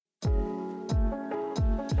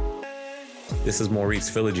This is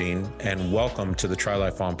Maurice and welcome to the Try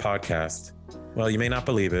Life On podcast. Well, you may not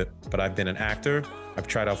believe it, but I've been an actor. I've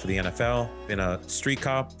tried out for the NFL, been a street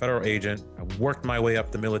cop, federal agent. I worked my way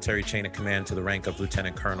up the military chain of command to the rank of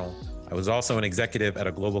lieutenant colonel. I was also an executive at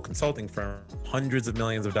a global consulting firm, hundreds of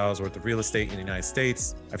millions of dollars worth of real estate in the United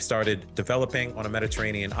States. I've started developing on a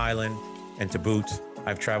Mediterranean island, and to boot,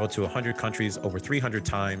 I've traveled to 100 countries over 300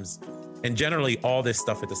 times, and generally all this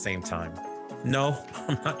stuff at the same time. No,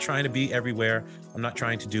 I'm not trying to be everywhere. I'm not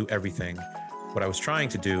trying to do everything. What I was trying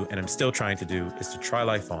to do, and I'm still trying to do, is to try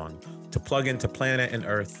life on, to plug into planet and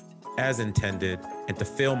Earth as intended, and to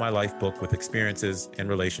fill my life book with experiences and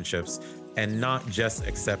relationships, and not just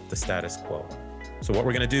accept the status quo. So what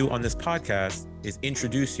we're going to do on this podcast is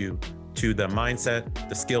introduce you to the mindset,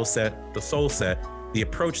 the skill set, the soul set, the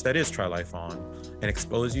approach that is Try Life On, and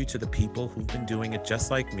expose you to the people who've been doing it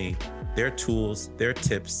just like me, their tools, their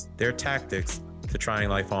tips, their tactics to trying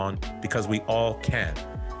life on, because we all can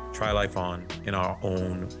try life on in our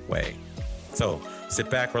own way. So sit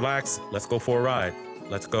back, relax, let's go for a ride.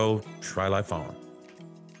 Let's go try life on.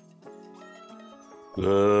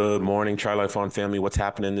 Good morning, Try Life On family. What's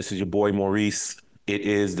happening? This is your boy Maurice. It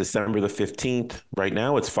is December the 15th. Right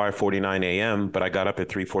now it's 5:49 a.m., but I got up at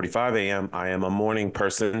 3:45 a.m. I am a morning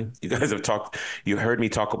person. You guys have you heard me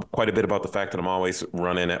talk quite a bit about the fact that I'm always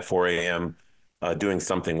running at 4 a.m. Doing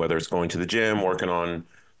something, whether it's going to the gym, working on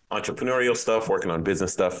entrepreneurial stuff, working on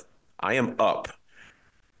business stuff. I am up.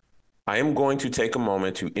 I am going to take a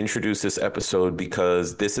moment to introduce this episode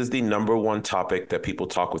because this is the number one topic that people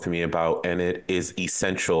talk with me about, and it is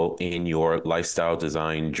essential in your lifestyle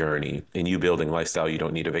design journey. In you building lifestyle you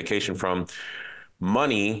don't need a vacation from.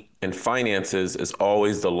 Money and finances is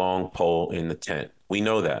always the long pole in the tent. We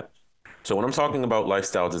know that. So when I'm talking about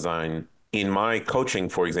lifestyle design, in my coaching,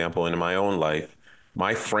 for example, and in my own life,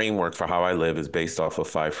 my framework for how I live is based off of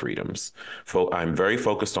 5 freedoms. I'm very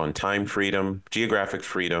focused on time freedom, geographic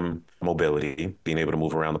freedom, mobility, being able to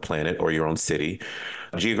move around the planet or your own city,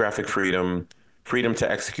 geographic freedom, freedom to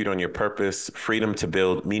execute on your purpose, freedom to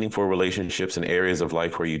build meaningful relationships in areas of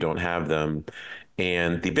life where you don't have them.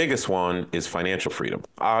 And the biggest one is financial freedom.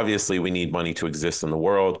 Obviously, we need money to exist in the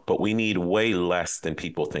world, but we need way less than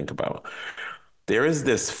people think about. There is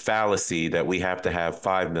this fallacy that we have to have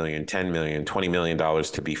 $5 million, $10 million, $20 million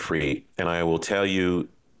to be free. And I will tell you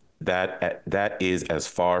that that is as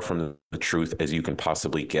far from the truth as you can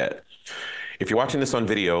possibly get. If you're watching this on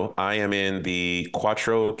video, I am in the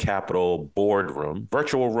Quattro Capital boardroom,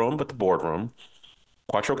 virtual room, but the boardroom.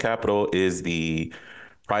 Quattro Capital is the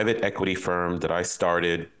private equity firm that I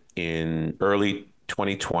started in early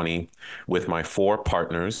 2020 with my 4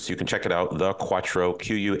 partners. You can check it out, the Quattro,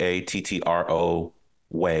 Quattro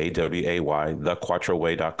way, W-A-Y,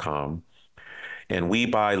 thequattroway.com. And we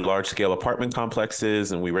buy large scale apartment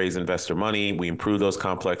complexes and we raise investor money. We improve those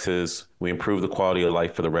complexes. We improve the quality of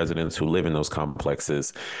life for the residents who live in those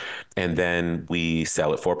complexes. And then we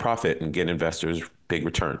sell it for profit and get investors big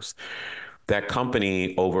returns. That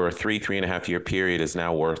company over a 3.5 year period is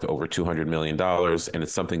now worth over $200 million. And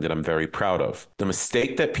it's something that I'm very proud of. The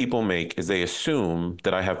mistake that people make is they assume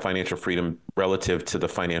that I have financial freedom relative to the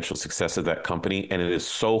financial success of that company. And it is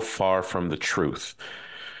so far from the truth.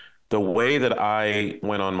 The way that I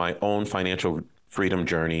went on my own financial freedom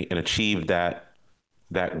journey and achieved that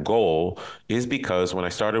goal is because when I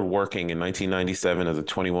started working in 1997 as a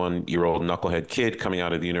 21-year-old knucklehead kid coming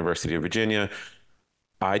out of the University of Virginia,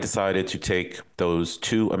 I decided to take those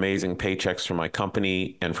 2 amazing paychecks from my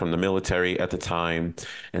company and from the military at the time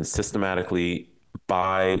and systematically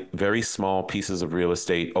buy very small pieces of real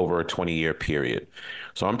estate over a 20-year period.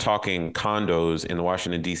 So I'm talking condos in the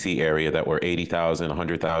Washington, D.C. area that were $80,000,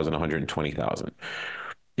 $100,000, $120,000.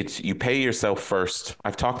 You pay yourself first.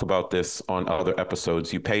 I've talked about this on other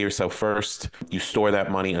episodes. You pay yourself first. You store that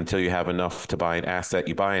money until you have enough to buy an asset.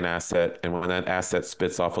 You buy an asset. And when that asset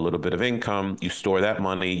spits off a little bit of income, you store that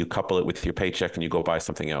money, you couple it with your paycheck and you go buy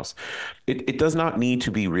something else. It does not need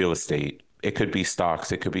to be real estate. It could be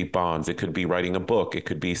stocks. It could be bonds. It could be writing a book. It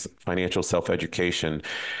could be financial self-education.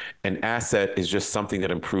 An asset is just something that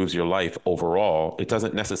improves your life overall. It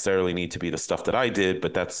doesn't necessarily need to be the stuff that I did,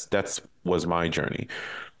 but that's was my journey.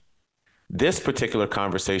 This particular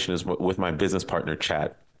conversation is with my business partner,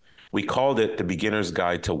 Chad. We called it The Beginner's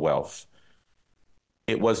Guide to Wealth.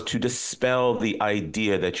 It was to dispel the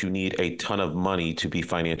idea that you need a ton of money to be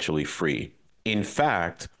financially free. In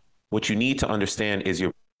fact, what you need to understand is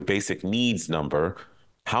your basic needs number.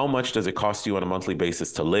 How much does it cost you on a monthly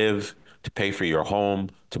basis to live, to pay for your home,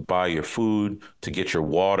 to buy your food, to get your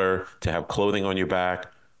water, to have clothing on your back,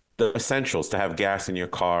 the essentials, to have gas in your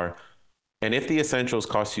car. And if the essentials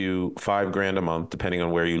cost you $5,000 a month, depending on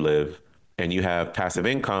where you live, and you have passive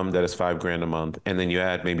income that is 5 grand a month, and then you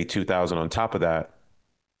add maybe 2,000 on top of that.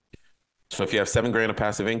 So if you have 7 grand of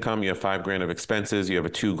passive income, you have 5 grand of expenses, you have a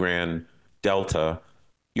 2 grand delta,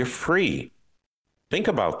 you're free. Think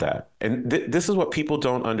about that. And this is what people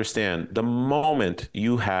don't understand. The moment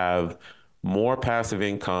you have more passive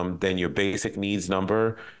income than your basic needs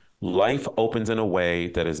number, life opens in a way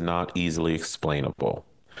that is not easily explainable.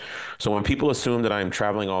 So when people assume that I'm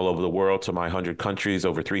traveling all over the world to my 100 countries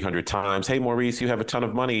over 300 times, hey, Maurice, you have a ton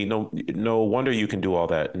of money. No wonder you can do all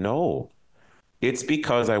that. No, it's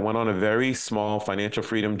because I went on a very small financial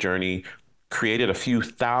freedom journey, created a few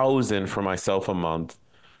thousand for myself a month,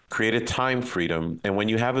 created time freedom. And when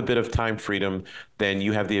you have a bit of time freedom, then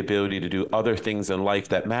you have the ability to do other things in life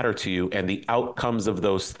that matter to you. And the outcomes of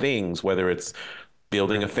those things, whether it's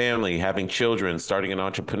building a family, having children, starting an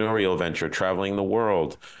entrepreneurial venture, traveling the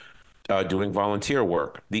world, doing volunteer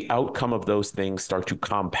work, the outcome of those things start to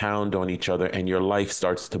compound on each other and your life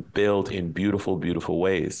starts to build in beautiful, beautiful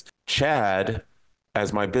ways. Chad,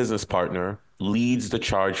 as my business partner, leads the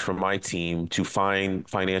charge from my team to find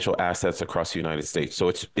financial assets across the United States. So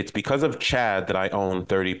it's because of Chad that I have owned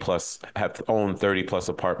 30 plus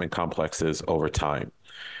apartment complexes over time.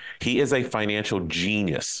 He is a financial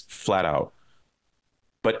genius, flat out.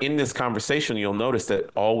 But in this conversation, you'll notice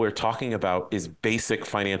that all we're talking about is basic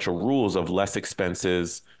financial rules of less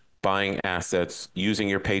expenses, buying assets, using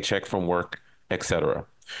your paycheck from work, etc.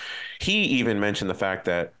 He even mentioned the fact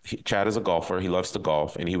that Chad is a golfer. He loves to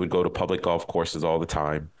golf, and he would go to public golf courses all the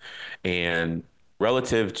time. And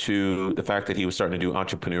relative to the fact that he was starting to do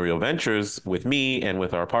entrepreneurial ventures with me and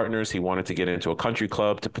with our partners, he wanted to get into a country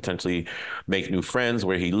club to potentially make new friends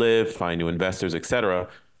where he lived, find new investors, etc.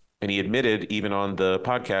 And he admitted, even on the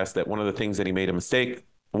podcast, that one of the things that he made a mistake,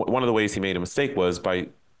 one of the ways he made a mistake was by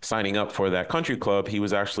signing up for that country club, he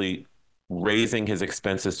was actually raising his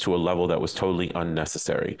expenses to a level that was totally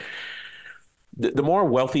unnecessary. The more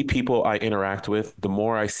wealthy people I interact with, the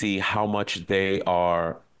more I see how much they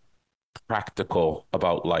are practical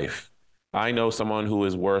about life. I know someone who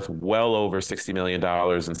is worth well over $60 million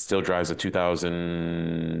and still drives a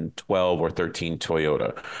 2012 or 13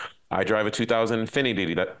 Toyota. I drive a 2000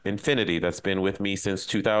 Infinity that's been with me since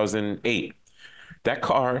 2008. That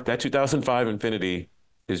car, that 2005 Infinity,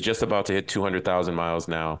 is just about to hit 200,000 miles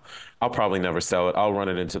now. I'll probably never sell it. I'll run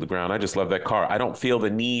it into the ground. I just love that car. I don't feel the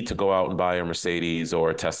need to go out and buy a Mercedes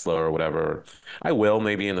or a Tesla or whatever. I will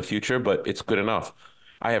maybe in the future, but it's good enough.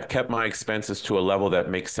 I have kept my expenses to a level that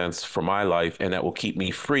makes sense for my life and that will keep me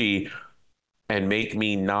free and make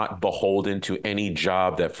me not beholden to any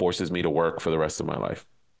job that forces me to work for the rest of my life.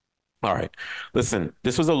 All right. Listen,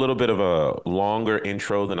 this was a little bit of a longer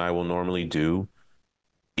intro than I will normally do.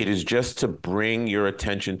 It is just to bring your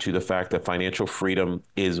attention to the fact that financial freedom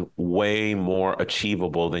is way more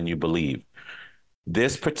achievable than you believe.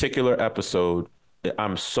 This particular episode,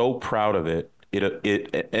 I'm so proud of it.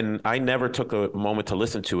 And I never took a moment to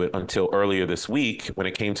listen to it until earlier this week when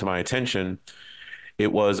it came to my attention.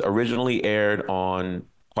 It was originally aired on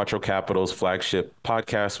Quattro Capital's flagship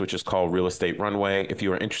podcast, which is called Real Estate Runway. If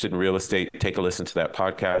you are interested in real estate, take a listen to that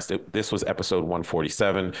podcast. This was episode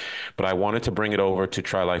 147, but I wanted to bring it over to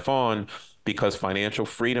Try Life On because financial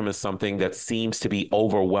freedom is something that seems to be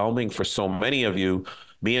overwhelming for so many of you.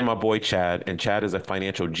 Me and my boy Chad, and Chad is a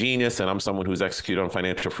financial genius, and I'm someone who's executed on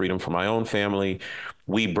financial freedom for my own family.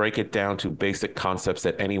 We break it down to basic concepts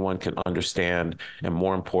that anyone can understand, and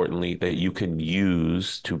more importantly, that you can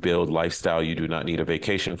use to build lifestyle you do not need a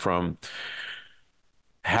vacation from.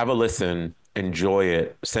 Have a listen, enjoy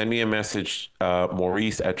it. Send me a message,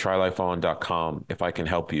 Maurice at trylifeon.com if I can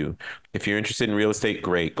help you. If you're interested in real estate,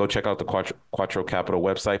 great. Go check out the Quattro Capital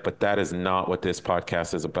website, but that is not what this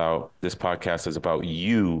podcast is about. This podcast is about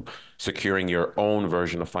you securing your own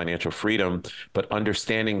version of financial freedom, but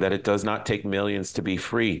understanding that it does not take millions to be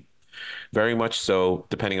free. Very much so,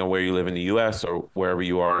 depending on where you live in the US or wherever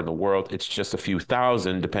you are in the world, it's just a few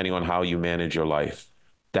thousand depending on how you manage your life.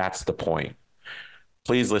 That's the point.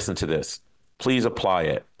 Please listen to this. Please apply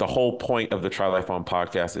it. The whole point of the Try Life On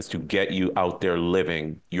podcast is to get you out there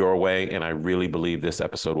living your way. And I really believe this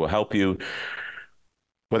episode will help you.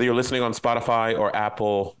 Whether you're listening on Spotify or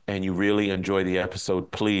Apple and you really enjoy the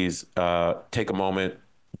episode, please take a moment,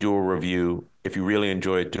 do a review. If you really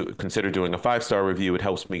enjoy it, consider doing a 5-star review. It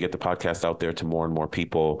helps me get the podcast out there to more and more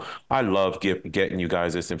people. I love getting you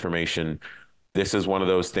guys this information. This is one of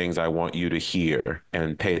those things I want you to hear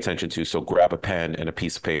and pay attention to. So grab a pen and a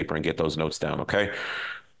piece of paper and get those notes down, okay?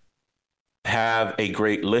 Have a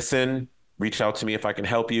great listen. Reach out to me if I can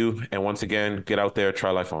help you. And once again, get out there, try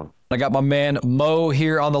life on. I got my man Mo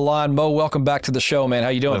here on the line. Mo, welcome back to the show, man. How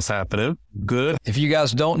you doing? What's happening? Good. If you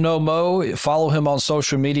guys don't know Mo, follow him on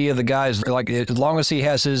social media. The guy's like, as long as he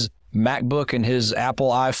has his MacBook and his Apple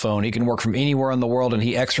iPhone, he can work from anywhere in the world, and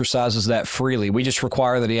he exercises that freely. We just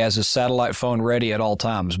require that he has his satellite phone ready at all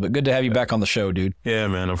times. But good to have you back on the show, dude. Yeah,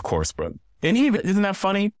 man, of course, bro. And even, isn't that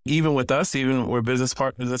funny? Even with us, even we're business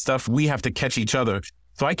partners and stuff, we have to catch each other.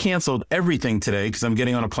 So I canceled everything today because I'm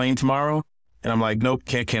getting on a plane tomorrow. And I'm like, nope,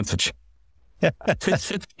 can't cancel.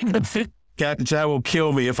 Captain Chad will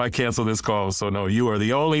kill me if I cancel this call. So no, you are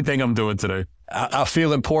the only thing I'm doing today. I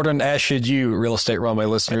feel important, as should you, Real Estate Runway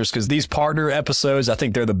listeners, because these partner episodes, I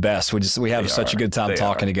think they're the best. We have such a good time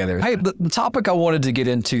talking together. Hey, the topic I wanted to get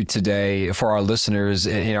into today for our listeners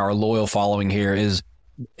and our loyal following here is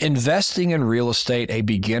investing in real estate, a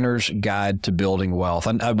beginner's guide to building wealth.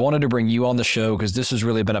 And I wanted to bring you on the show because this has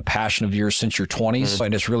really been a passion of yours since your 20s,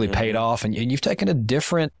 and it's really paid off. And you've taken a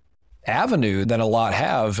different avenue than a lot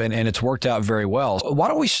have, and it's worked out very well. So why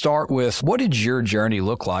don't we start with, what did your journey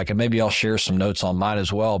look like? And maybe I'll share some notes on mine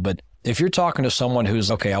as well. But if you're talking to someone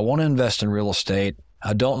who's, okay, I want to invest in real estate,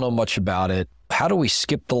 I don't know much about it, how do we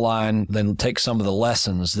skip the line, then take some of the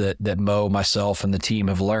lessons that Mo, myself, and the team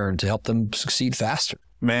have learned to help them succeed faster?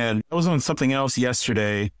 Man, I was on something else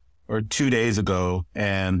yesterday or 2 days ago,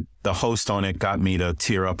 and the host on it got me to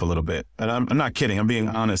tear up a little bit. And I'm not kidding. I'm being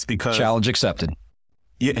honest because... Challenge accepted.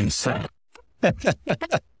 Yeah,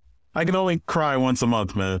 I can only cry once a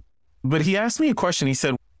month, man. But he asked me a question. He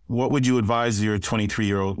said, what would you advise your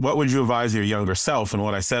 23-year-old? What would you advise your younger self? And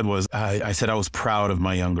what I said was, I said I was proud of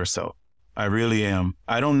my younger self. I really am.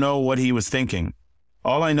 I don't know what he was thinking.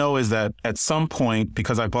 All I know is that at some point,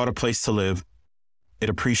 because I bought a place to live, it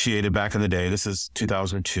appreciated back in the day. This is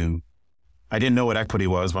 2002. I didn't know what equity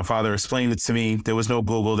was. My father explained it to me. There was no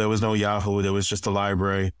Google. There was no Yahoo. There was just a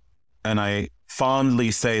library. And I fondly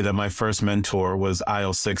say that my first mentor was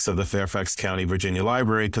aisle 6 of the Fairfax County, Virginia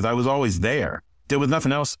Library, because I was always there. There was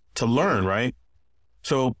nothing else to learn, right?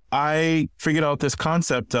 So I figured out this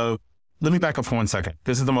concept of, let me back up for 1 second.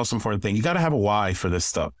 This is the most important thing. You got to have a why for this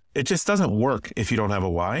stuff. It just doesn't work if you don't have a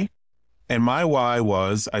why. And my why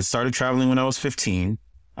was, I started traveling when I was 15.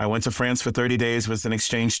 I went to France for 30 days with an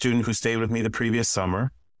exchange student who stayed with me the previous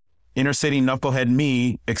summer. Inner city knucklehead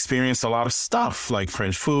me experienced a lot of stuff like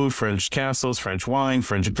French food, French castles, French wine,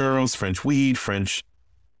 French girls, French weed, French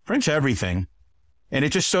everything. And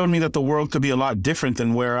it just showed me that the world could be a lot different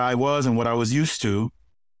than where I was and what I was used to.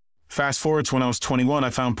 Fast forward to when I was 21,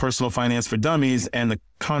 I found Personal Finance for Dummies and the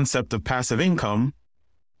concept of passive income.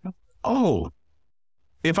 Oh,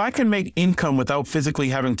 if I can make income without physically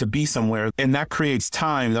having to be somewhere, and that creates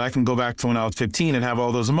time that I can go back to when I was 15 and have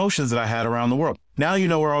all those emotions that I had around the world. Now you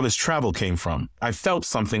know where all this travel came from. I felt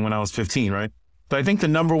something when I was 15, right? But I think the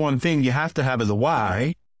number one thing you have to have is a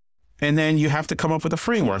why, and then you have to come up with a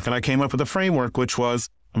framework. And I came up with a framework, which was,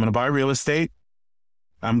 I'm going to buy real estate.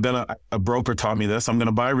 A broker taught me this. I'm going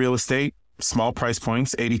to buy real estate, small price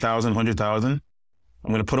points, 80,000, 100,000. I'm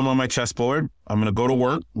going to put them on my chessboard. I'm going to go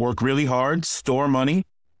to work really hard, store money.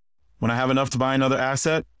 When I have enough to buy another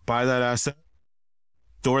asset, buy that asset,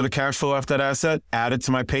 store the cash flow off that asset, add it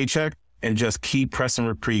to my paycheck, and just keep press and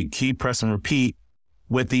repeat,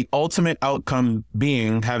 with the ultimate outcome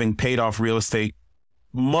being having paid off real estate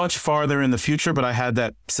much farther in the future, but I had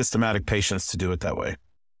that systematic patience to do it that way.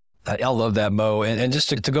 I love that, Mo. And just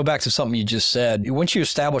to go back to something you just said, once you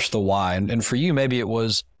establish the why, and for you, maybe it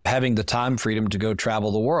was having the time freedom to go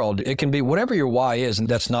travel the world. It can be whatever your why is, and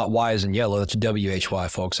that's not Y as in yellow. That's WHY,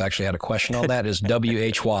 folks. I actually had a question on that. Is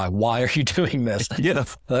WHY. Why are you doing this? Yeah.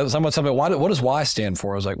 Someone told me, what does Y stand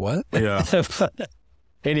for? I was like, what? Yeah.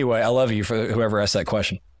 Anyway, I love you for whoever asked that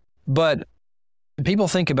question. But people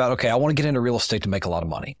think about, okay, I want to get into real estate to make a lot of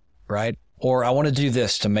money, right? Or I want to do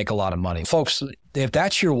this to make a lot of money. Folks, if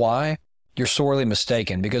that's your why, you're sorely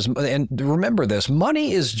mistaken, because, and remember this,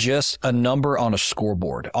 money is just a number on a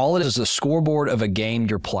scoreboard. All it is a scoreboard of a game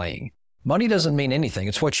you're playing. Money doesn't mean anything.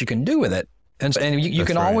 It's what you can do with it. And you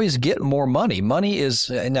can always get more money. Money is,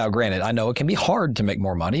 now granted, I know it can be hard to make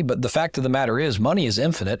more money, but the fact of the matter is money is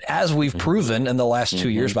infinite, as we've proven in the last 2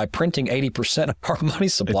 years by printing 80% of our money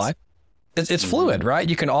supply. It's fluid, right?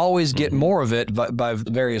 You can always get more of it by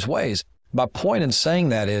various ways. My point in saying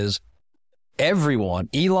that is, everyone,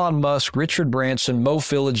 Elon Musk, Richard Branson, Mo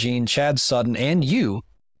Philogene, Chad Sutton, and you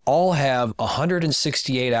all have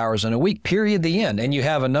 168 hours in a week, period, the end. And you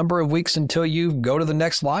have a number of weeks until you go to the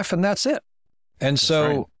next life, and that's it. And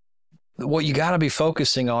so what you got to be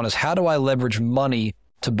focusing on is, how do I leverage money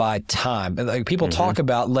to buy time? And like people talk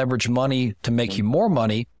about leverage money to make you more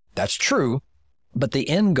money. That's true. But the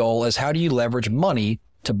end goal is, how do you leverage money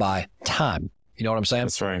to buy time? You know what I'm saying?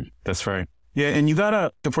 That's right. That's right. Yeah. And you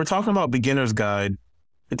gotta, if we're talking about beginner's guide,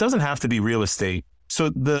 it doesn't have to be real estate. So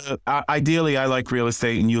ideally, I like real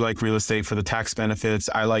estate and you like real estate for the tax benefits.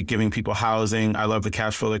 I like giving people housing. I love the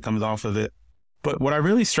cash flow that comes off of it. But what I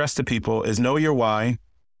really stress to people is know your why.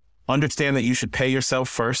 Understand that you should pay yourself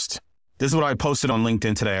first. This is what I posted on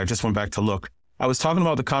LinkedIn today. I just went back to look. I was talking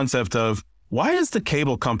about the concept of, why is the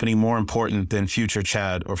cable company more important than future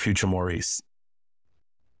Chad or future Maurice?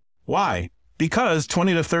 Why? Because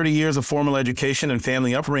 20 to 30 years of formal education and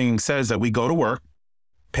family upbringing says that we go to work,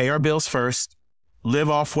 pay our bills first,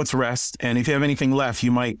 live off what's rest, and if you have anything left,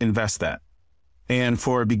 you might invest that. And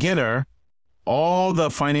for a beginner, all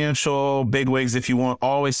the financial bigwigs, if you want,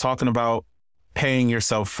 always talking about paying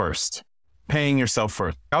yourself first. Paying yourself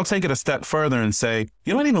first. I'll take it a step further and say,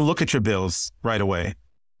 you don't even look at your bills right away.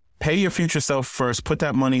 Pay your future self first. Put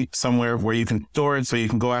that money somewhere where you can store it so you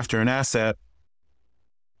can go after an asset.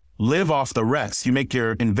 Live off the rest. You make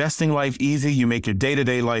your investing life easy. You make your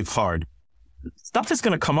day-to-day life hard. Stuff is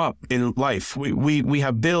going to come up in life. We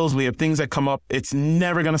have bills. We have things that come up. It's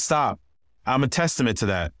never going to stop. I'm a testament to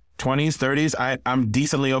that. 20s, 30s, I'm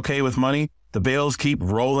decently okay with money. The bills keep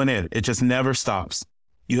rolling in. It just never stops.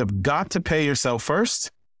 You have got to pay yourself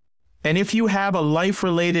first. And if you have a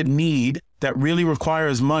life-related need that really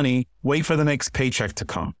requires money, wait for the next paycheck to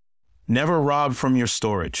come. Never rob from your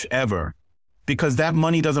storage, ever. Because that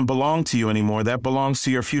money doesn't belong to you anymore. That belongs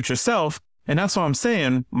to your future self. And that's what I'm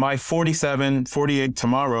saying. My 47, 48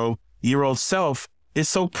 tomorrow year-old self is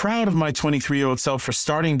so proud of my 23-year-old self for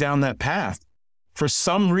starting down that path. For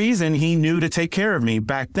some reason, he knew to take care of me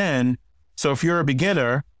back then. So if you're a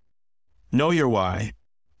beginner, know your why.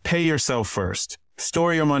 Pay yourself first.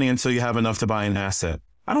 Store your money until you have enough to buy an asset.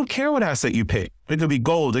 I don't care what asset you pick. It could be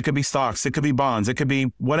gold. It could be stocks. It could be bonds. It could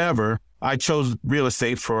be whatever. I chose real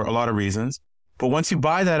estate for a lot of reasons. But once you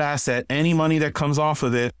buy that asset, any money that comes off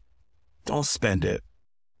of it, don't spend it.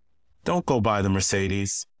 Don't go buy the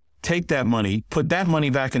Mercedes. Take that money, put that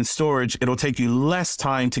money back in storage. It'll take you less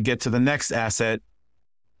time to get to the next asset.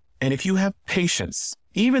 And if you have patience,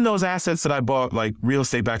 even those assets that I bought, like real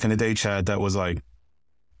estate back in the day, Chad, that was like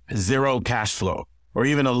zero cash flow or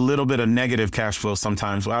even a little bit of negative cash flow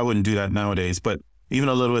sometimes. Well, I wouldn't do that nowadays, but even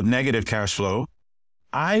a little bit negative cash flow.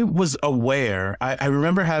 I was aware. I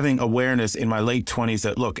remember having awareness in my late 20s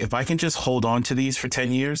that, look, if I can just hold on to these for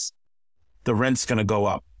 10 years, the rent's going to go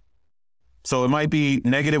up. So it might be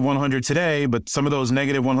negative 100 today, but some of those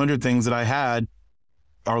negative 100 things that I had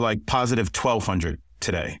are like positive 1,200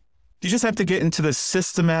 today. You just have to get into the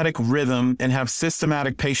systematic rhythm and have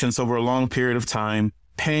systematic patience over a long period of time,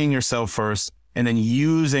 paying yourself first, and then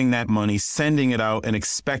using that money, sending it out and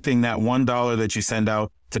expecting that $1 that you send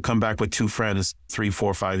out to come back with two friends 3,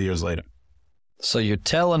 4, 5 years later. So you're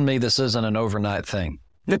telling me this isn't an overnight thing?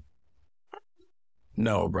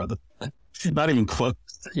 No, brother. Not even close.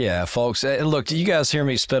 Yeah, folks. Look, you guys hear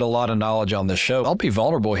me spit a lot of knowledge on this show. I'll be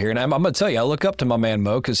vulnerable here. And I'm going to tell you, I look up to my man,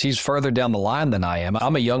 Mo, because he's further down the line than I am.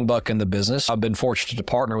 I'm a young buck in the business. I've been fortunate to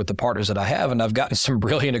partner with the partners that I have, and I've gotten some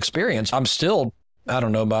brilliant experience. I'm still, I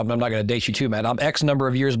don't know, Bob, I'm not going to date you too, man. I'm X number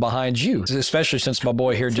of years behind you, especially since my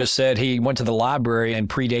boy here just said he went to the library and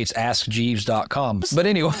predates AskJeeves.com. But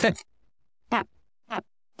anyway...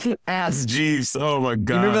 Ask Jeeves. Oh my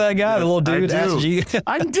God. You remember that guy, the little dude? Ask Jeeves.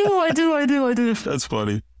 I do. That's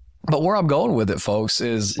funny. But where I'm going with it, folks,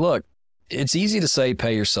 is look, it's easy to say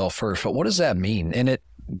pay yourself first, but what does that mean? And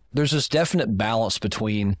there's this definite balance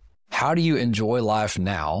between how do you enjoy life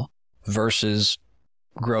now versus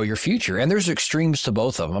grow your future. And there's extremes to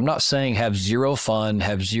both of them. I'm not saying have zero fun,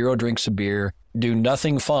 have zero drinks of beer, do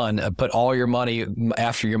nothing fun, put all your money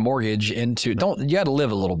after your mortgage into, you got to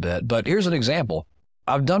live a little bit. But here's an example.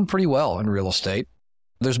 I've done pretty well in real estate.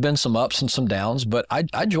 There's been some ups and some downs, but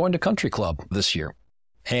I joined a country club this year,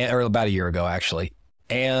 or about a year ago, actually.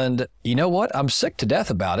 And you know what? I'm sick to death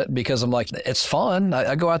about it because I'm like, it's fun.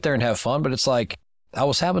 I go out there and have fun, but it's like I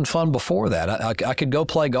was having fun before that. I could go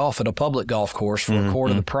play golf at a public golf course for a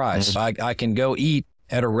quarter of the price. I can go eat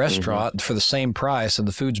at a restaurant for the same price and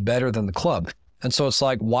the food's better than the club. And so it's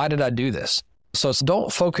like, why did I do this? So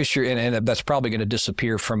don't focus and that's probably going to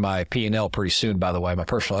disappear from my P&L pretty soon, by the way, my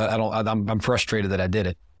personal, I'm frustrated that I did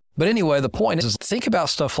it. But anyway, the point is think about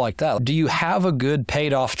stuff like that. Do you have a good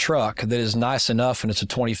paid off truck that is nice enough and it's a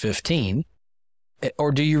 2015?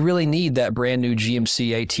 Or do you really need that brand new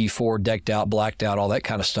GMC AT4 decked out, blacked out, all that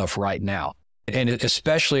kind of stuff right now? And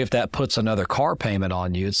especially if that puts another car payment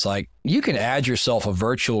on you, it's like you can add yourself a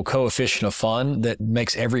virtual coefficient of fun that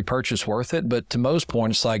makes every purchase worth it. But to Mo's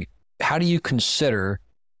point, it's like, how do you consider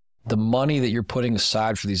the money that you're putting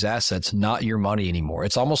aside for these assets, not your money anymore.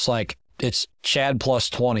 It's almost like it's Chad plus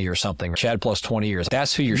 20 or something, Chad plus 20 years.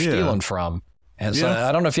 That's who you're stealing from. And so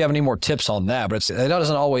I don't know if you have any more tips on that, but it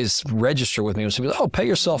doesn't always register with me. When somebody goes, pay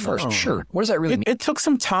yourself first. No. Sure. What does that really mean? It took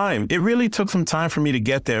some time. It really took some time for me to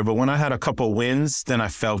get there. But when I had a couple wins, then I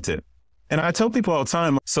felt it. And I tell people all the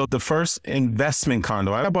time, so the first investment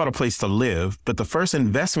condo, I bought a place to live, but the first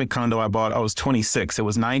investment condo I bought, I was 26. It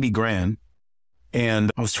was 90 grand. And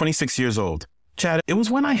I was 26 years old. Chad, it was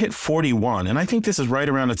when I hit 41. And I think this is right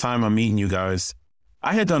around the time I'm meeting you guys.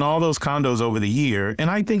 I had done all those condos over the year, and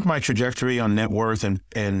I think my trajectory on net worth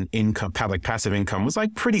and income, like passive income, was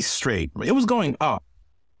like pretty straight. It was going up.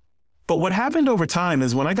 But what happened over time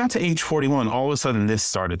is when I got to age 41, all of a sudden this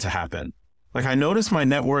started to happen. Like I noticed my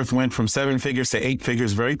net worth went from 7 figures to 8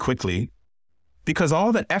 figures very quickly because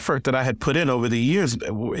all the effort that I had put in over the years,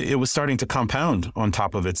 it was starting to compound on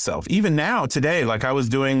top of itself. Even now, today, like I was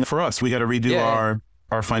doing for us, we got to redo our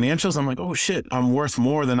financials. I'm like, oh shit, I'm worth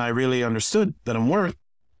more than I really understood that I'm worth.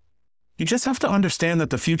 You just have to understand that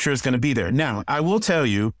the future is going to be there. Now, I will tell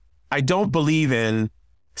you, I don't believe in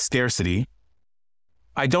scarcity.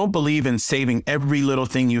 I don't believe in saving every little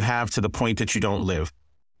thing you have to the point that you don't live.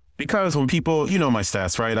 Because when people, you know my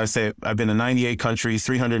stats, right? I say I've been in 98 countries,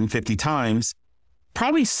 350 times.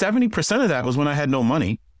 Probably 70% of that was when I had no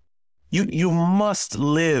money. You must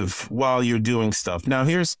live while you're doing stuff. Now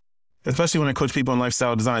here's, especially when I coach people in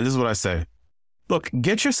lifestyle design, this is what I say. Look,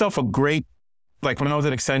 get yourself a great, like when I was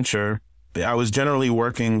at Accenture, I was generally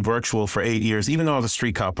working virtual for 8 years, even though I was a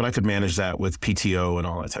street cop, but I could manage that with PTO and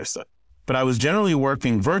all that type of stuff. But I was generally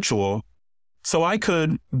working virtual, so I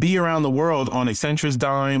could be around the world on Accenture's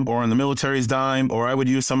dime or on the military's dime, or I would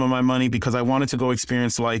use some of my money because I wanted to go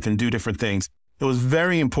experience life and do different things. It was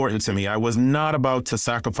very important to me. I was not about to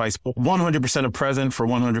sacrifice 100% of present for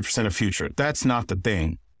 100% of future. That's not the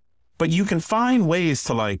thing. But you can find ways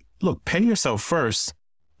to like, look, pay yourself first.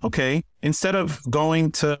 Okay, instead of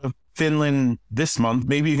going to Finland this month,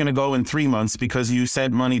 maybe you're going to go in 3 months because you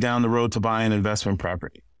sent money down the road to buy an investment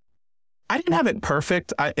property. I didn't have it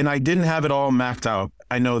perfect, and I didn't have it all mapped out.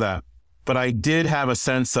 I know that. But I did have a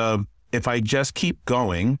sense of if I just keep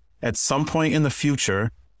going, at some point in the future,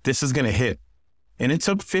 this is going to hit. And it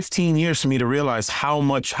took 15 years for me to realize how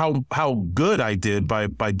good I did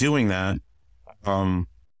by doing that.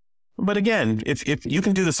 But again, if you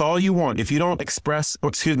can do this all you want, if you don't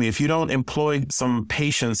if you don't employ some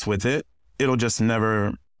patience with it, it'll just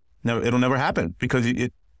never happen because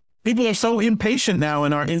people are so impatient now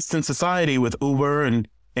in our instant society with Uber and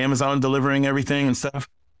Amazon delivering everything and stuff.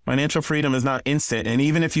 Financial freedom is not instant. And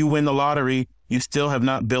even if you win the lottery, you still have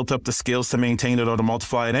not built up the skills to maintain it or to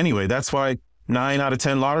multiply it anyway. That's why 9 out of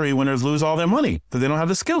 10 lottery winners lose all their money because they don't have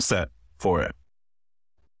the skill set for it.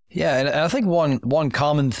 Yeah, and I think one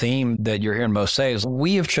common theme that you're hearing most say is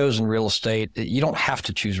we have chosen real estate. You don't have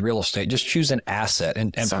to choose real estate. Just choose an asset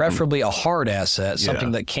and preferably a hard asset,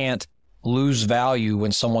 something that can't lose value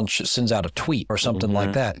when someone sends out a tweet or something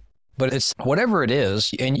like that. But it's whatever it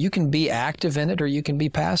is, and you can be active in it or you can be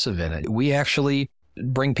passive in it. We actually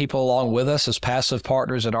bring people along with us as passive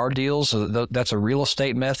partners in our deals. That's a real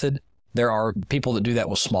estate method. There are people that do that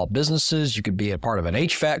with small businesses. You could be a part of an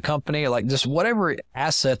HVAC company, like just whatever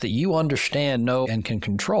asset that you understand, know, and can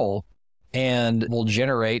control, and will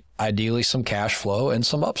generate ideally some cash flow and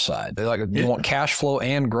some upside. You want cash flow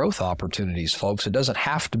and growth opportunities, folks. It doesn't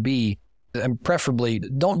have to be, and preferably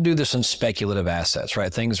don't do this in speculative assets,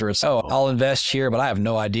 right? Things where it's, I'll invest here, but I have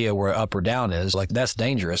no idea where up or down is. Like that's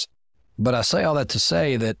dangerous. But I say all that to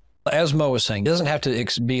say that, as Mo was saying, it doesn't have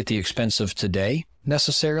to be at the expense of today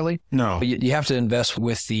necessarily. No. But you have to invest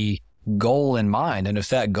with the goal in mind. And if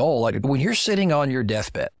that goal, like when you're sitting on your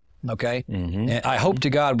deathbed, okay? And I hope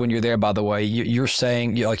to God when you're there, by the way, you're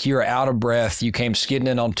saying, you're out of breath, you came skidding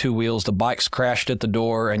in on 2 wheels, the bike's crashed at the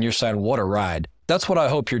door, and you're saying, what a ride. That's what I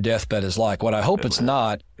hope your deathbed is like. What I hope it's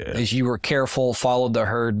not is you were careful, followed the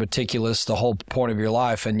herd, meticulous the whole point of your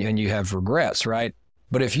life, and you have regrets, right?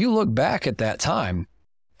 But if you look back at that time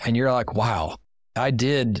and you're like, wow, I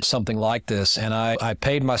did something like this and I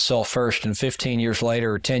paid myself first, and 15 years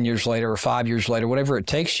later or 10 years later or 5 years later, whatever it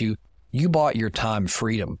takes you bought your time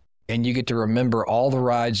freedom. And you get to remember all the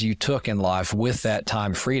rides you took in life with that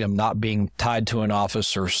time freedom, not being tied to an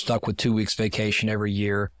office or stuck with 2 weeks vacation every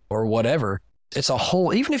year or whatever. It's a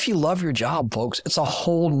whole, even if you love your job, folks, it's a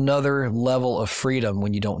whole nother level of freedom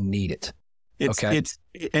when you don't need it.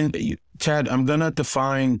 Chad, I'm going to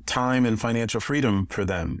define time and financial freedom for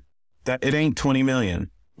them. That it ain't 20 million.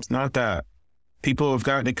 It's not that. People have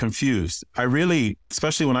gotten it confused. I really,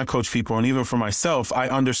 especially when I coach people and even for myself, I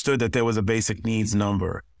understood that there was a basic needs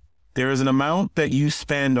number. There is an amount that you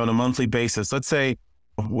spend on a monthly basis. Let's say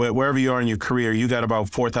wherever you are in your career, you got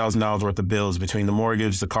about $4,000 worth of bills between the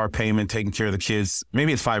mortgage, the car payment, taking care of the kids.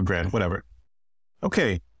 Maybe it's $5,000, whatever.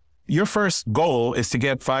 Okay. Your first goal is to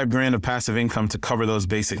get $5,000 of passive income to cover those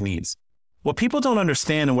basic needs. What people don't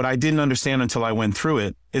understand, and what I didn't understand until I went through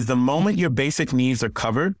it, is the moment your basic needs are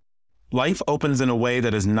covered, life opens in a way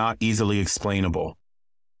that is not easily explainable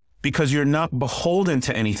because you're not beholden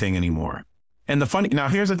to anything anymore. And now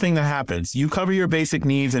here's the thing that happens. You cover your basic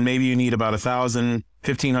needs and maybe you need about 1,000,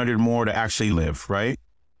 1,500 more to actually live, right?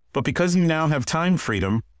 But because you now have time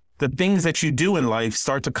freedom, the things that you do in life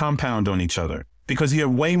start to compound on each other because you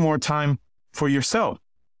have way more time for yourself.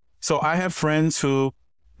 So I have friends who,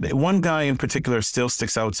 one guy in particular still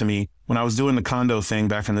sticks out to me. When I was doing the condo thing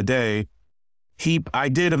back in the day, I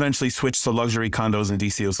did eventually switch to luxury condos in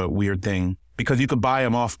DC. It was a weird thing because you could buy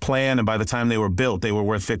them off plan, and by the time they were built, they were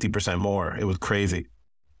worth 50% more. It was crazy.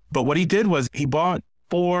 But what he did was he bought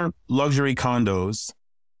 4 luxury condos.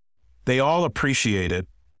 They all appreciated.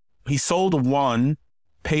 He sold one,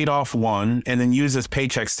 paid off one, and then used his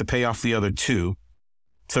paychecks to pay off the other 2.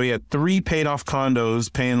 So he had 3 paid off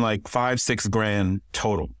condos paying like $5,000-6,000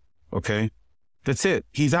 total. Okay. That's it.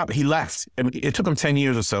 He's out. He left. I mean, it took him 10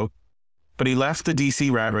 years or so, but he left the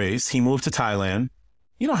DC rat race. He moved to Thailand.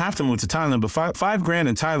 You don't have to move to Thailand, but $5,000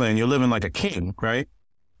 in Thailand, you're living like a king, right?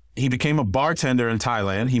 He became a bartender in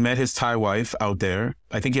Thailand. He met his Thai wife out there.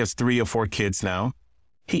 I think he has 3 or 4 kids now.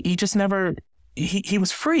 He just never, he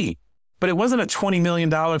was free, but it wasn't a $20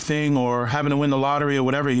 million thing or having to win the lottery or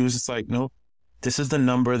whatever. He was just like, no, this is the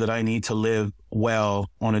number that I need to live well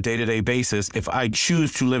on a day-to-day basis if I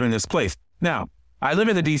choose to live in this place. Now, I live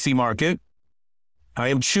in the DC market. I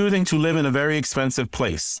am choosing to live in a very expensive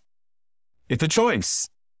place. It's a choice.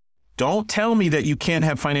 Don't tell me that you can't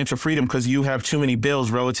have financial freedom because you have too many bills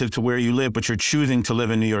relative to where you live, but you're choosing to live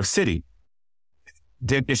in New York City.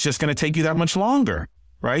 It's just going to take you that much longer,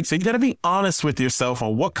 right? So you got to be honest with yourself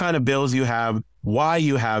on what kind of bills you have, why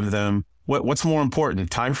you have them, what's more important,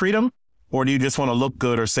 time freedom? Or do you just want to look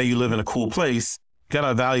good or say you live in a cool place? You got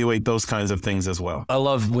to evaluate those kinds of things as well. I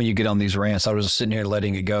love when you get on these rants. I was just sitting here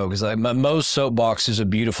letting it go because Mo's soapbox is a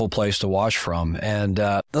beautiful place to watch from. And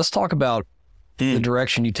let's talk about the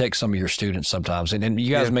direction you take some of your students sometimes. And you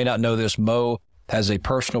guys may not know this, Mo has a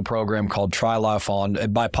personal program called Try Life On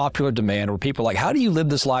by popular demand where people are like, how do you live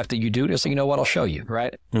this life that you do? Just like, you know what, I'll show you,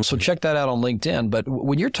 right? Mm-hmm. So check that out on LinkedIn. But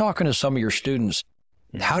when you're talking to some of your students,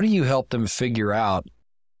 how do you help them figure out,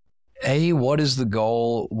 A, what is the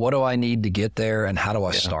goal? What do I need to get there? And how do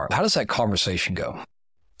I start? How does that conversation go?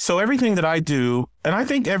 So everything that I do, and I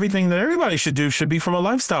think everything that everybody should do should be from a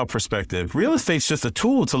lifestyle perspective. Real estate's just a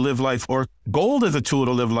tool to live life, or gold is a tool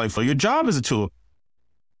to live life, or your job is a tool.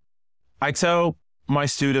 I tell my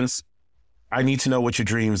students, I need to know what your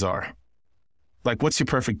dreams are. Like, what's your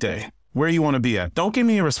perfect day? Where you want to be at? Don't give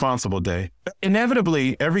me a responsible day.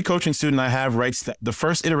 Inevitably, every coaching student I have writes that the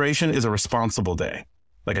first iteration is a responsible day.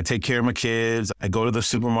 Like, I take care of my kids. I go to the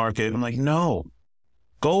supermarket. I'm like, no,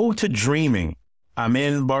 go to dreaming. I'm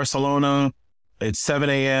in Barcelona. It's 7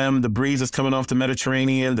 a.m. The breeze is coming off the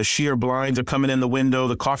Mediterranean. The sheer blinds are coming in the window.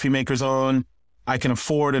 The coffee maker's on. I can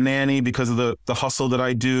afford a nanny because of the hustle that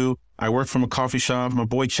I do. I work from a coffee shop. My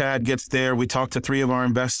boy Chad gets there. We talk to 3 of our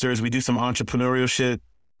investors. We do some entrepreneurial shit.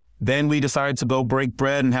 Then we decide to go break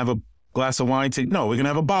bread and have a glass of wine. No, we're going to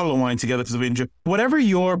have a bottle of wine together because we enjoy. Whatever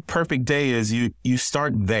your perfect day is, you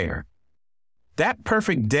start there. That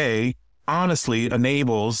perfect day honestly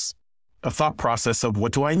enables a thought process of,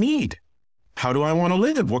 what do I need? How do I want to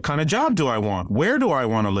live? What kind of job do I want? Where do I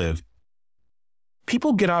want to live?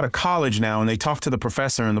 People get out of college now and they talk to the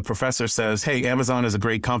professor and the professor says, hey, Amazon is a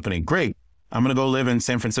great company. Great. I'm going to go live in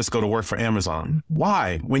San Francisco to work for Amazon.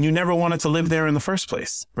 Why? When you never wanted to live there in the first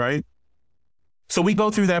place, right? So we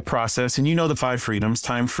go through that process, and you know the 5 freedoms: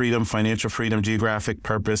 time freedom, financial freedom, geographic,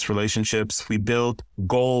 purpose, relationships. We build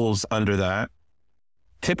goals under that.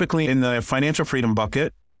 Typically in the financial freedom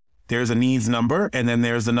bucket, there's a needs number, and then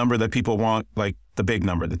there's the number that people want, like the big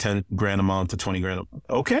number, the 10 grand a month, the 20 grand a month.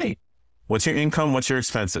 Okay. What's your income? What's your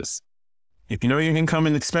expenses? If you know your income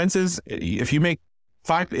and expenses, if you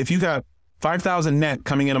got 5,000 net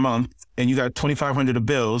coming in a month and you got 2,500 of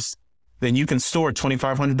bills, then you can store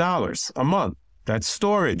 $2,500 a month. That's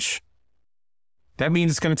storage. That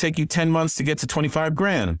means it's going to take you 10 months to get to 25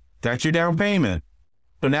 grand. That's your down payment.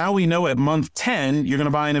 So now we know at month 10, you're going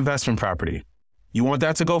to buy an investment property. You want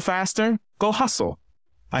that to go faster? Go hustle.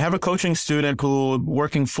 I have a coaching student who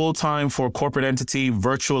working full-time for a corporate entity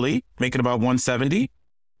virtually, making about 170.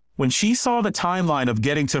 When she saw the timeline of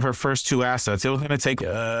getting to her first 2 assets, it was going to take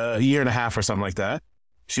a year and a half or something like that.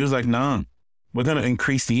 She was like, nah, We're going to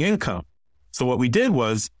increase the income. So what we did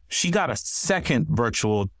was she got a second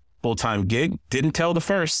virtual full-time gig, didn't tell the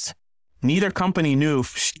first. Neither company knew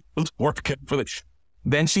she was working for the...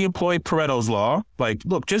 Then she employed Pareto's law. Like,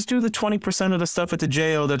 look, just do the 20% of the stuff at the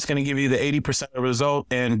jail that's going to give you the 80% of the result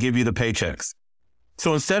and give you the paychecks.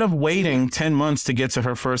 So instead of waiting 10 months to get to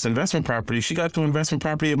her first investment property, she got to investment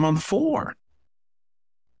property at month 4.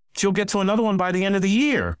 She'll get to another one by the end of the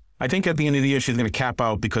year. I think at the end of the year, she's going to cap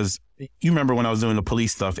out because you remember when I was doing the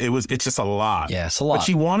police stuff, it's just a lot. Yeah, it's a lot. But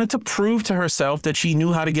she wanted to prove to herself that she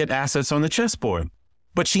knew how to get assets on the chessboard.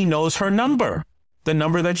 But she knows her number, the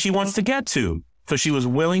number that she wants to get to. So she was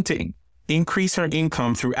willing to increase her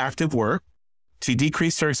income through active work. She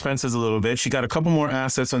decreased her expenses a little bit. She got a couple more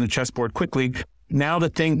assets on the chessboard quickly. Now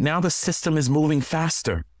the system is moving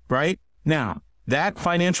faster, right? Now, that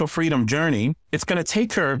financial freedom journey, it's going to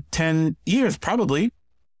take her 10 years probably,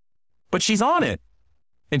 but she's on it.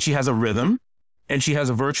 And she has a rhythm, and she has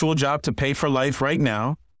a virtual job to pay for life right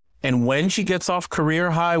now. And when she gets off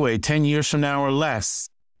career highway 10 years from now or less,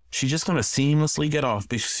 she's just going to seamlessly get off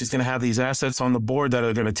because she's going to have these assets on the board that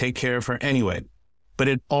are going to take care of her anyway. But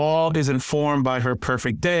it all is informed by her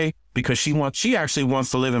perfect day because she actually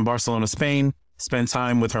wants to live in Barcelona, Spain, spend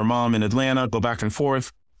time with her mom in Atlanta, go back and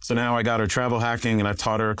forth. So now I got her travel hacking and I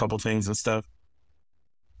taught her a couple things and stuff.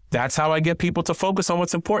 That's how I get people to focus on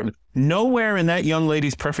what's important. Nowhere in that young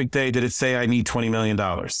lady's perfect day did it say I need $20 million.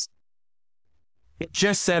 It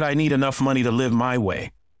just said I need enough money to live my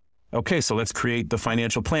way. Okay, so let's create the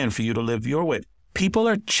financial plan for you to live your way. People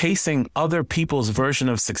are chasing other people's version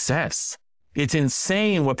of success. It's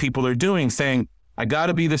insane what people are doing, saying, I got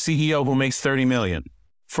to be the CEO who makes $30 million.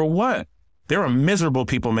 For what? There are miserable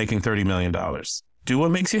people making $30 million. Do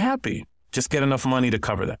what makes you happy. Just get enough money to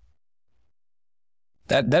cover that.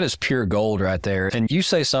 That is pure gold right there. And you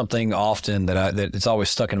say something often that it's always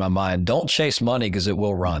stuck in my mind. Don't chase money because it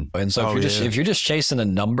will run. And so if you're just chasing a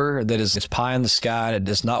number that is pie in the sky, and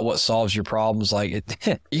it's not what solves your problems, like you're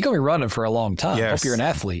going to be running for a long time. Yes. Hope you're an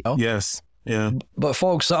athlete. Oh? Yes. Yeah. But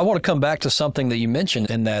folks, I want to come back to something that you mentioned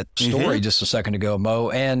in that story just a second ago, Mo.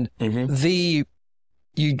 And you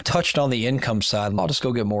touched on the income side. I'll just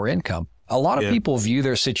go get more income. A lot of people view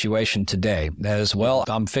their situation today as, well,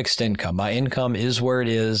 I'm fixed income. My income is where it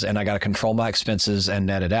is, and I got to control my expenses and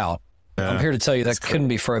net it out. I'm here to tell you that couldn't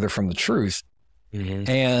be further from the truth.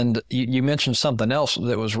 And you mentioned something else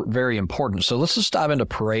that was very important. So let's just dive into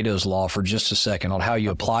Pareto's law for just a second on how you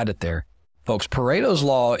applied it there. Folks, Pareto's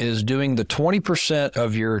law is doing the 20%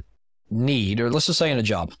 of your need, or let's just say in a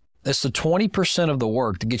job. It's the 20% of the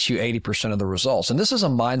work to get you 80% of the results. And this is a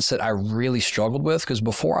mindset I really struggled with because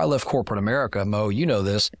before I left corporate America, Mo, you know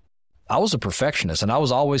this, I was a perfectionist and I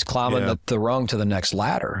was always climbing the rung to the next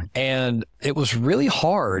ladder. And it was really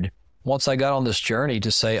hard once I got on this journey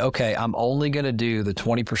to say, okay, I'm only going to do the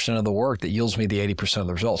 20% of the work that yields me the 80% of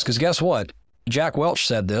the results. Because guess what? Jack Welch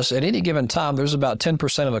said this, at any given time, there's about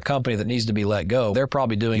 10% of a company that needs to be let go. They're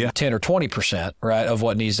probably doing 10 or 20%, right, of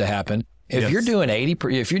what needs to happen. If you're doing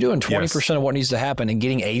 20% of what needs to happen and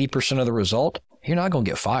getting 80% of the result, you're not going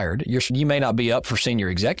to get fired. You may not be up for senior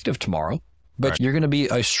executive tomorrow, but you're going to be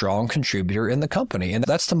a strong contributor in the company. And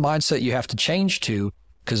that's the mindset you have to change to,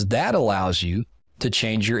 because that allows you to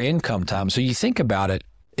change your income time. So you think about it,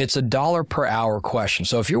 it's a $1 per hour question.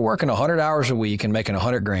 So if you're working 100 hours a week and making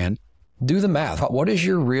 100 grand, do the math. What is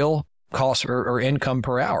your real cost or income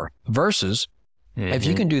per hour versus if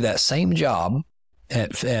you can do that same job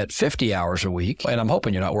at 50 hours a week, and I'm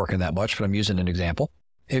hoping you're not working that much, but I'm using an example.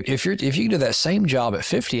 If you can do that same job at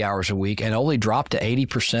 50 hours a week and only drop to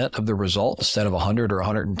 80% of the result instead of 100 or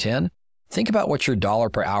 110, think about what your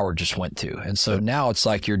 $1 per hour just went to. And so now it's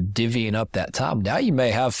like you're divvying up that time. Now you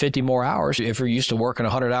may have 50 more hours. If you're used to working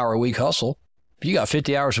 100-hour a week hustle, if you got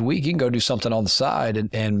 50 hours a week, you can go do something on the side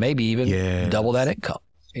and maybe even double that income.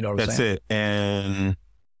 You know what I'm saying? That's it. And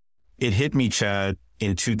it hit me, Chad,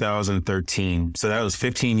 in 2013. So that was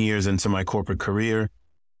 15 years into my corporate career.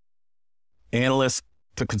 Analyst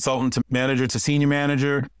to consultant to manager to senior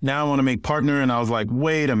manager. Now I want to make partner. And I was like,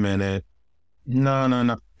 wait a minute.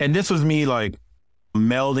 No. And this was me like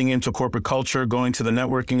melding into corporate culture, going to the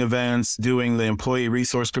networking events, doing the employee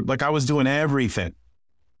resource group. Like I was doing everything.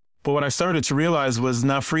 But what I started to realize was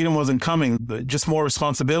now freedom wasn't coming, just more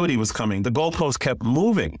responsibility was coming. The goalpost kept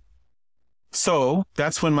moving. So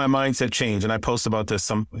that's when my mindset changed. And I post about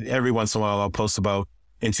this every once in a while. I'll post about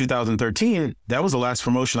in 2013, that was the last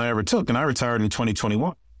promotion I ever took. And I retired in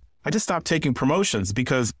 2021. I just stopped taking promotions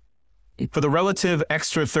because for the relative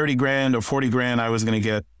extra 30 grand or 40 grand I was going to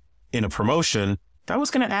get in a promotion, that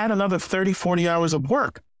was going to add another 30, 40 hours of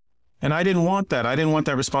work. And I didn't want that. I didn't want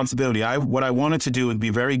that responsibility. What I wanted to do was be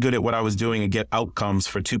very good at what I was doing and get outcomes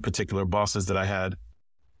for two particular bosses that I had.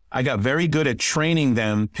 I got very good at training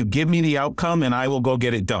them to give me the outcome and I will go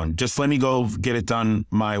get it done. Just let me go get it done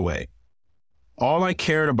my way. All I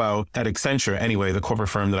cared about at Accenture, anyway, the corporate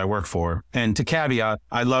firm that I work for, and to caveat,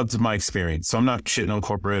 I loved my experience. So I'm not shitting on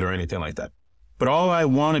corporate or anything like that. But all I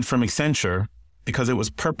wanted from Accenture, because it was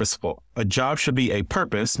purposeful. A job should be a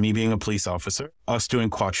purpose, me being a police officer, us doing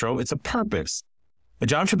Quattro, it's a purpose. A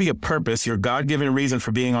job should be a purpose, your God-given reason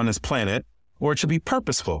for being on this planet, or it should be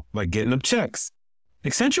purposeful, like getting the checks.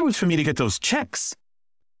 Accenture was for me to get those checks.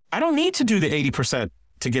 I don't need to do the 80%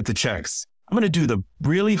 to get the checks. I'm going to do the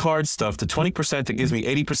really hard stuff, the 20% that gives me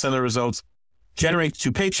 80% of the results, generate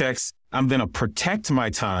 2 paychecks. I'm going to protect my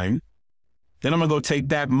time. Then I'm going to go take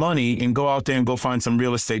that money and go out there and go find some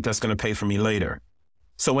real estate that's going to pay for me later.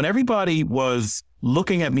 So when everybody was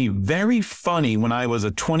looking at me very funny when I was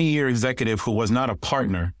a 20-year executive who was not a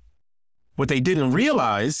partner, what they didn't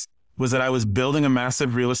realize was that I was building a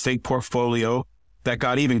massive real estate portfolio that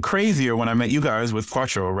got even crazier when I met you guys with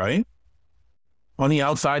Quattro, right? On the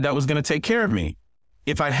outside, that was going to take care of me.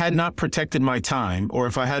 If I had not protected my time, or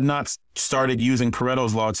if I had not started using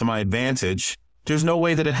Pareto's law to my advantage, there's no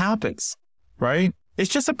way that it happens, right?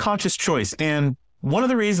 It's just a conscious choice. And one of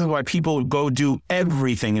the reasons why people go do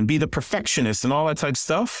everything and be the perfectionist and all that type of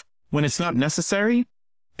stuff when it's not necessary,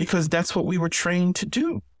 because that's what we were trained to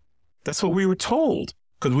do. That's what we were told.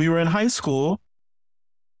 Because we were in high school,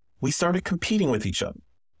 we started competing with each other.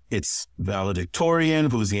 It's valedictorian,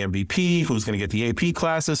 who's the MVP, who's going to get the AP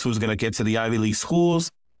classes, who's going to get to the Ivy League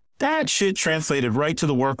schools. That shit translated right to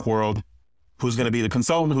the work world. Who's going to be the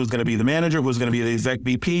consultant, who's going to be the manager, who's going to be the exec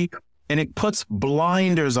VP. And it puts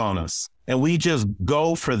blinders on us. And we just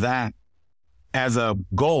go for that as a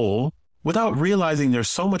goal without realizing there's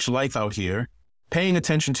so much life out here, paying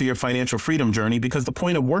attention to your financial freedom journey, because the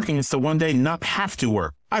point of working is to one day not have to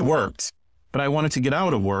work. I worked, but I wanted to get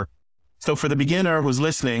out of work. So for the beginner who's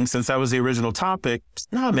listening, since that was the original topic,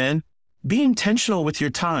 nah, man, be intentional with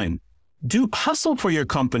your time. Hustle for your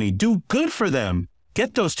company. Do good for them.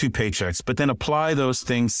 Get those 2 paychecks, but then apply those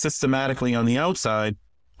things systematically on the outside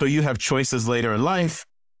so you have choices later in life.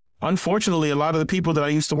 Unfortunately, a lot of the people that I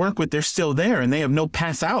used to work with, they're still there and they have no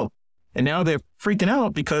pass out. And now they're freaking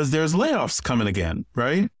out because there's layoffs coming again,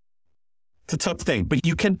 right? It's a tough thing, but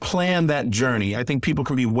you can plan that journey. I think people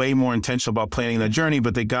can be way more intentional about planning that journey,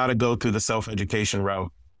 but they got to go through the self-education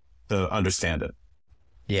route to understand it.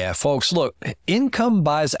 Yeah, folks, look, income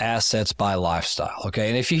buys assets by lifestyle, okay?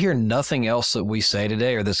 And if you hear nothing else that we say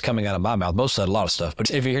today or that's coming out of my mouth, most said a lot of stuff,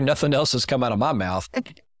 but if you hear nothing else that's come out of my mouth,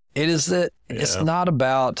 it is that It's not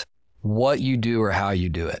about what you do or how you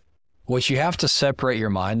do it. What you have to separate your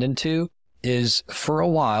mind into is, for a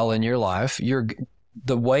while in your life,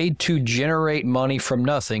 the way to generate money from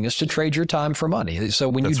nothing is to trade your time for money. So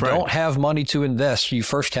when you don't have money to invest, you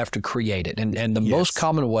first have to create it. And the most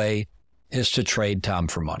common way is to trade time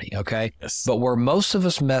for money, okay? Yes. But where most of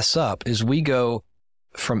us mess up is we go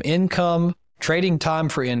from trading time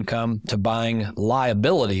for income, to buying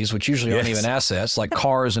liabilities, which usually aren't even assets, like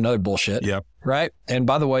cars and other bullshit, right? And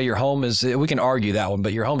by the way, your home we can argue that one,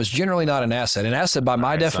 but your home is generally not an asset. An asset, by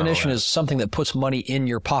my definition, is something that puts money in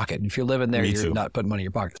your pocket. If you're living there, you're not putting money in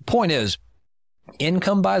your pocket. The point is,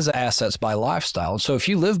 income buys assets by lifestyle. So if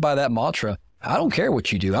you live by that mantra, I don't care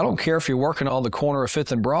what you do. I don't care if you're working on the corner of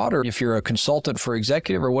 5th and Broad, or if you're a consultant for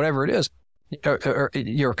executive or whatever it is, or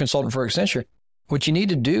you're a consultant for Accenture. What you need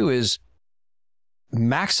to do is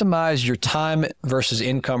maximize your time versus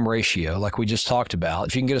income ratio, like we just talked about.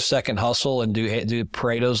 If you can get a second hustle and do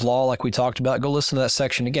Pareto's law, like we talked about, go listen to that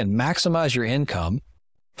section again. Maximize your income.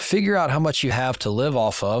 Figure out how much you have to live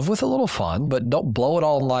off of with a little fun, but don't blow it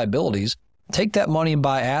all in liabilities. Take that money and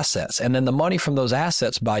buy assets, and then the money from those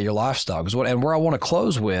assets buy your lifestyle. And where I want to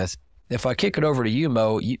close with, if I kick it over to you,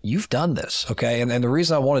 Mo, you've done this, okay? And the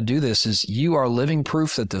reason I want to do this is you are living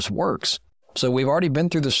proof that this works. So we've already been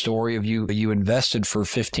through the story of you invested for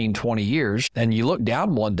 15, 20 years, and you look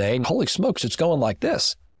down one day and holy smokes, it's going like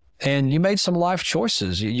this. And you made some life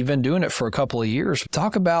choices. You've been doing it for a couple of years.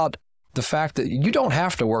 Talk about the fact that you don't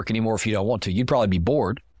have to work anymore if you don't want to. You'd probably be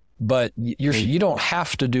bored, but you don't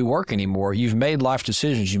have to do work anymore. You've made life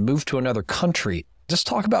decisions. You moved to another country. Just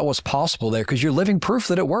talk about what's possible there, because you're living proof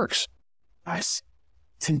that it works. Nice.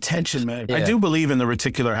 It's intention, man. Yeah. I do believe in the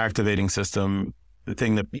reticular activating system, the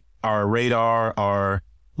thing that our radar, our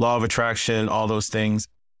law of attraction, all those things.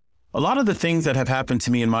 A lot of the things that have happened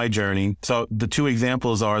to me in my journey. So the 2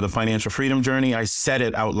 examples are the financial freedom journey. I said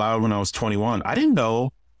it out loud when I was 21. I didn't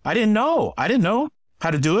know how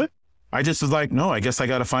to do it. I just was like, no, I guess I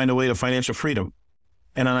got to find a way to financial freedom.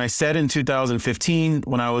 And then I said in 2015,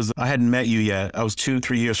 when I hadn't met you yet, I was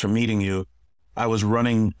 2-3 years from meeting you. I was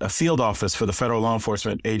running a field office for the federal law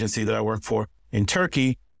enforcement agency that I work for in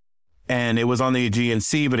Turkey. And it was on the Aegean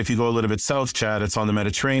Sea, but if you go a little bit south, Chad, it's on the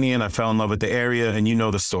Mediterranean. I fell in love with the area, and you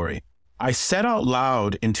know the story. I said out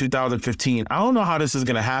loud in 2015, I don't know how this is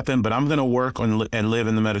going to happen, but I'm going to work on and live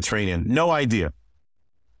in the Mediterranean. No idea.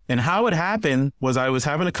 And how it happened was I was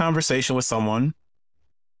having a conversation with someone.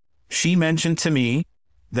 She mentioned to me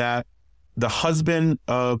that the husband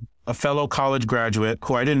of a fellow college graduate,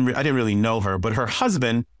 who I didn't really know her, but her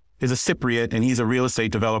husband is a Cypriot, and he's a real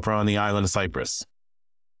estate developer on the island of Cyprus.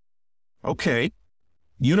 Okay,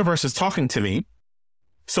 universe is talking to me.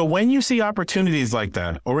 So when you see opportunities like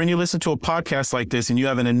that, or when you listen to a podcast like this and you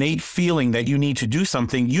have an innate feeling that you need to do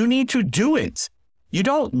something, you need to do it. You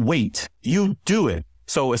don't wait, you do it.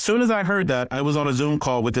 So as soon as I heard that, I was on a Zoom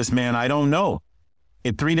call with this man I don't know.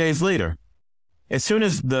 And 3 days later, as soon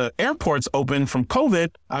as the airports opened from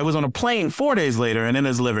COVID, I was on a plane 4 days later and in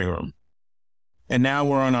his living room. And now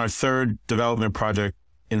we're on our third development project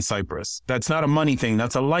in Cyprus. That's not a money thing.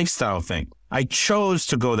 That's a lifestyle thing. I chose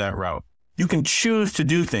to go that route. You can choose to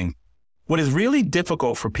do things. What is really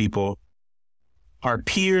difficult for people, our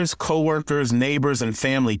peers, coworkers, neighbors, and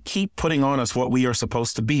family keep putting on us what we are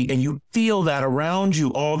supposed to be. And you feel that around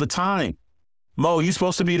you all the time. Mo, you're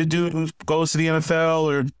supposed to be the dude who goes to the NFL,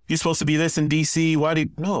 or you're supposed to be this in DC.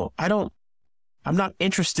 No, I don't. I'm not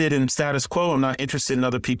interested in status quo. I'm not interested in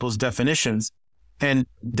other people's definitions and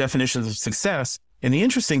definitions of success. And the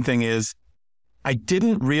interesting thing is, I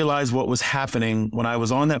didn't realize what was happening when I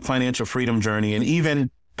was on that financial freedom journey, and even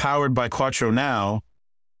powered by Quattro now.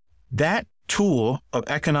 That tool of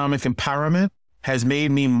economic empowerment has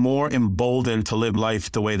made me more emboldened to live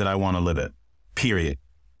life the way that I want to live it, period.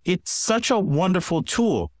 It's such a wonderful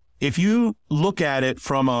tool. If you look at it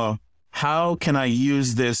from how can I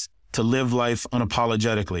use this to live life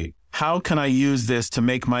unapologetically? How can I use this to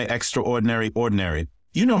make my extraordinary ordinary?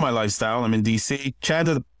 You know my lifestyle. I'm in DC. Chad,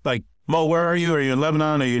 like, Mo, where are you? Are you in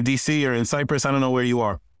Lebanon? Are you in DC or in Cyprus? I don't know where you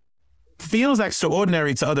are. Feels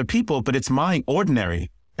extraordinary to other people, but it's my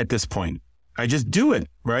ordinary at this point. I just do it,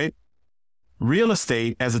 right? Real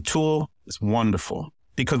estate as a tool is wonderful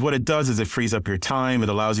because what it does is it frees up your time. It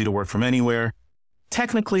allows you to work from anywhere.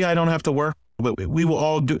 Technically, I don't have to work, but we will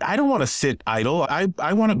all do. I don't want to sit idle.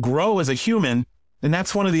 I want to grow as a human. And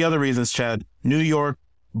that's one of the other reasons, Chad. New York,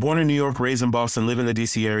 born in New York, raised in Boston, live in the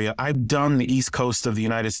DC area. I've done the East Coast of the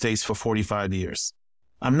United States for 45 years.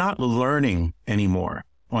 I'm not learning anymore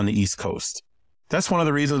on the East Coast. That's one of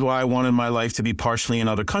the reasons why I wanted my life to be partially in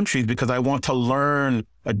other countries, because I want to learn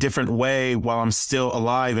a different way while I'm still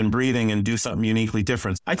alive and breathing and do something uniquely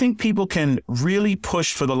different. I think people can really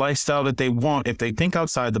push for the lifestyle that they want if they think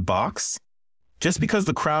outside the box. Just because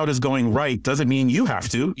the crowd is going right doesn't mean you have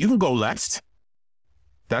to. You can go left.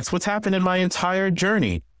 That's what's happened in my entire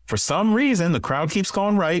journey. For some reason, the crowd keeps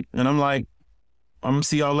going right. And I'm like, I'm going to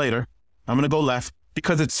see y'all later. I'm going to go left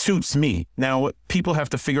because it suits me. Now, people have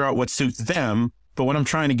to figure out what suits them. But what I'm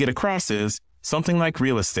trying to get across is something like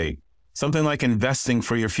real estate, something like investing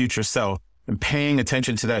for your future self and paying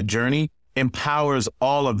attention to that journey empowers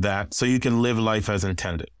all of that so you can live life as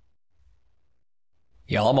intended.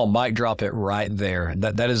 Yeah, I'm going to mic drop it right there.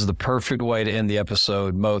 That is the perfect way to end the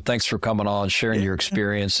episode. Mo, thanks for coming on, sharing your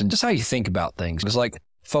experience and just how you think about things. Because like,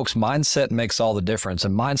 folks, mindset makes all the difference.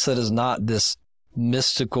 And mindset is not this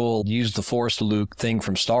mystical, use the Force Luke thing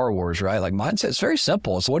from Star Wars, right? Like mindset, it's very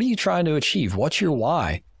simple. It's what are you trying to achieve? What's your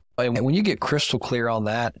why? And when you get crystal clear on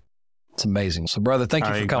that, it's amazing. So brother, thank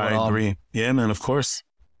you for coming on. I agree. Yeah, man, of course.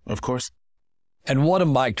 Of course. And what a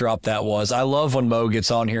mic drop that was. I love when Mo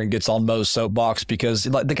gets on here and gets on Mo's soapbox because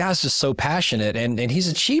like, the guy's just so passionate and he's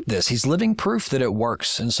achieved this. He's living proof that it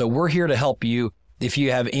works. And so we're here to help you if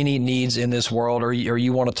you have any needs in this world or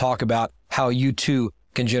you want to talk about how you too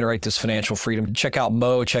can generate this financial freedom. Check out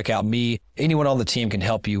Mo, check out me. Anyone on the team can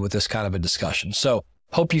help you with this kind of a discussion. So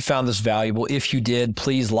hope you found this valuable. If you did,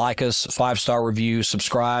 please like us, 5-star review,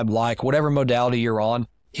 subscribe, like, whatever modality you're on.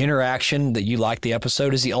 Interaction that you like the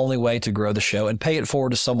episode is the only way to grow the show, and pay it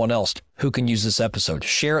forward to someone else who can use this episode.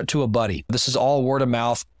 Share it to a buddy. This is all word of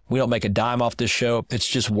mouth. We don't make a dime off this show. It's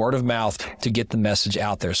just word of mouth to get the message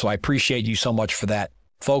out there. So I appreciate you so much for that.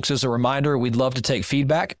 Folks, as a reminder, we'd love to take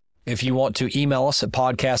feedback. If you want to email us at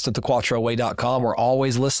podcast@thequattroway.com, we're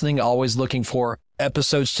always listening, always looking for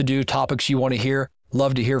episodes to do, topics you want to hear.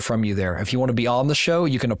 Love to hear from you there. If you want to be on the show,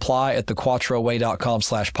 you can apply at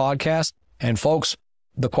thequattroway.com/podcast. And folks,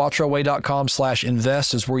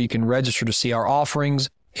 thequattroway.com/invest is where you can register to see our offerings,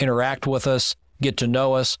 interact with us, get to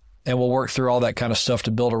know us, and we'll work through all that kind of stuff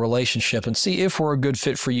to build a relationship and see if we're a good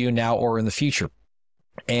fit for you now or in the future.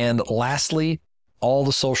 And lastly, all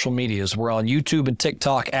the social medias. We're on YouTube and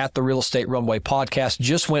TikTok at the Real Estate Runway Podcast.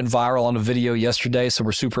 Just went viral on a video yesterday, so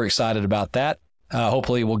we're super excited about that.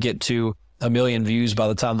 Hopefully we'll get to 1 million views by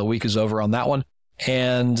the time the week is over on that one.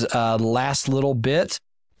 And last little bit,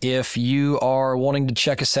 if you are wanting to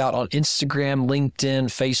check us out on Instagram, LinkedIn,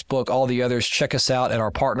 Facebook, all the others, check us out at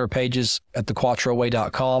our partner pages at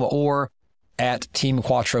thequattroway.com or at Team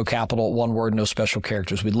Quattro Capital, one word, no special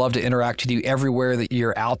characters. We'd love to interact with you everywhere that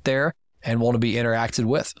you're out there and want to be interacted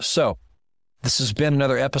with. So this has been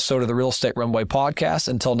another episode of the Real Estate Runway Podcast.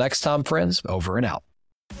 Until next time, friends, over and out.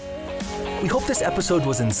 We hope this episode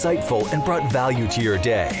was insightful and brought value to your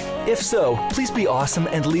day. If so, please be awesome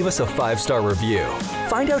and leave us a 5-star review.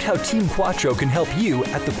 Find out how Team Quattro can help you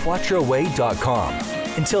at thequattroway.com.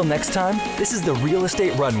 Until next time, this is the Real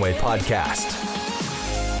Estate Runway Podcast.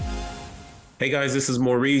 Hey guys, this is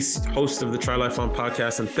Maurice, host of the Try Life On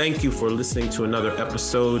podcast, and thank you for listening to another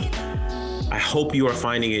episode. I hope you are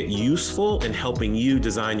finding it useful and helping you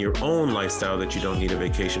design your own lifestyle that you don't need a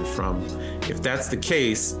vacation from. If that's the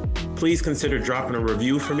case, please consider dropping a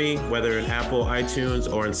review for me, whether in Apple,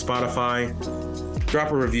 iTunes, or in Spotify.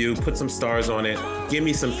 Drop a review, put some stars on it, give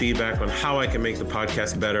me some feedback on how I can make the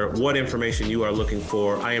podcast better, what information you are looking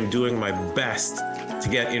for. I am doing my best to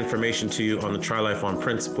get information to you on the Try Life On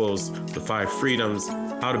principles, the 5 freedoms,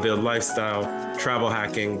 how to build lifestyle, travel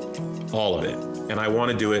hacking, all of it. And I want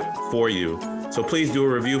to do it for you. So please do a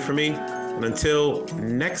review for me. And until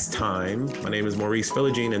next time, my name is Maurice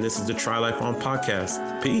Philogene, and this is the Try Life On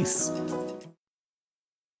podcast. Peace.